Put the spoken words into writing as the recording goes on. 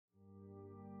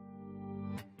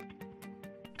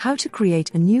How to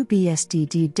create a new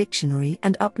bSDD dictionary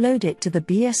and upload it to the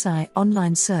BSI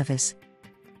online service.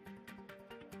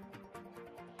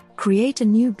 Create a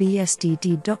new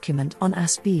bSDD document on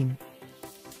usBIM.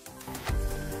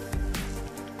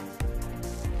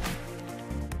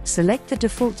 Select the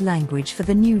default language for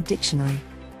the new dictionary.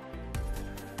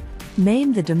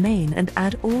 Name the domain and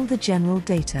add all the general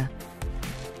data.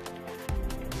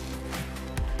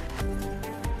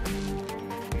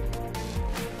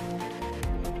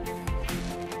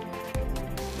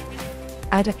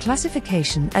 Add a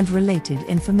classification and related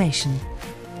information.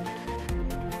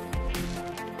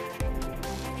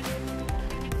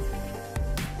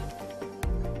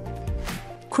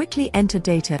 Quickly enter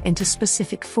data into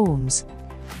specific forms.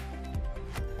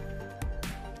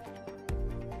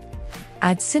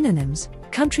 Add synonyms,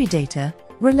 country data,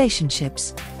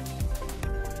 relationships.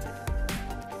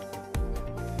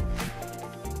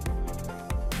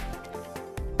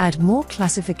 Add more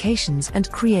classifications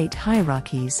and create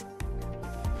hierarchies.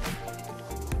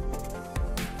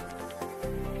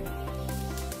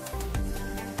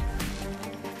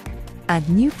 Add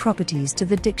new properties to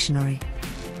the dictionary.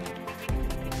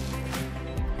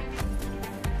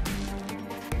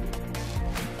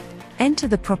 Enter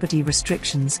the property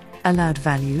restrictions, allowed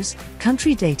values,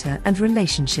 country data and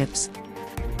relationships.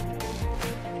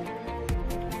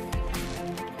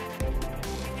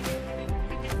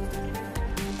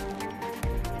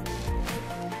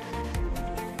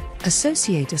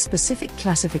 Associate a specific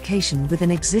classification with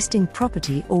an existing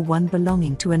property or one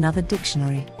belonging to another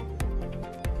dictionary.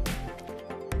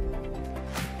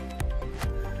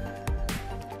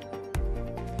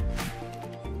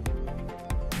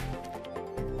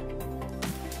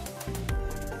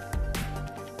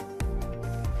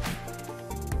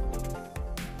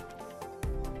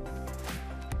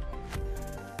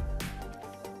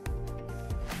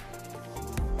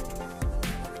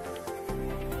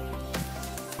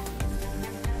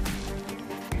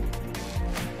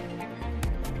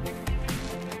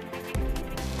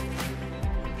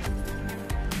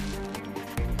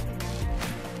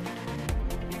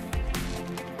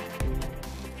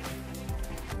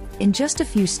 In just a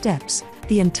few steps,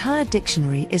 the entire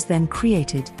dictionary is then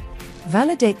created.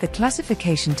 Validate the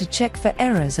classification to check for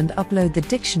errors and upload the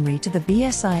dictionary to the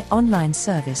BSI online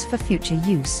service for future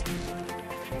use.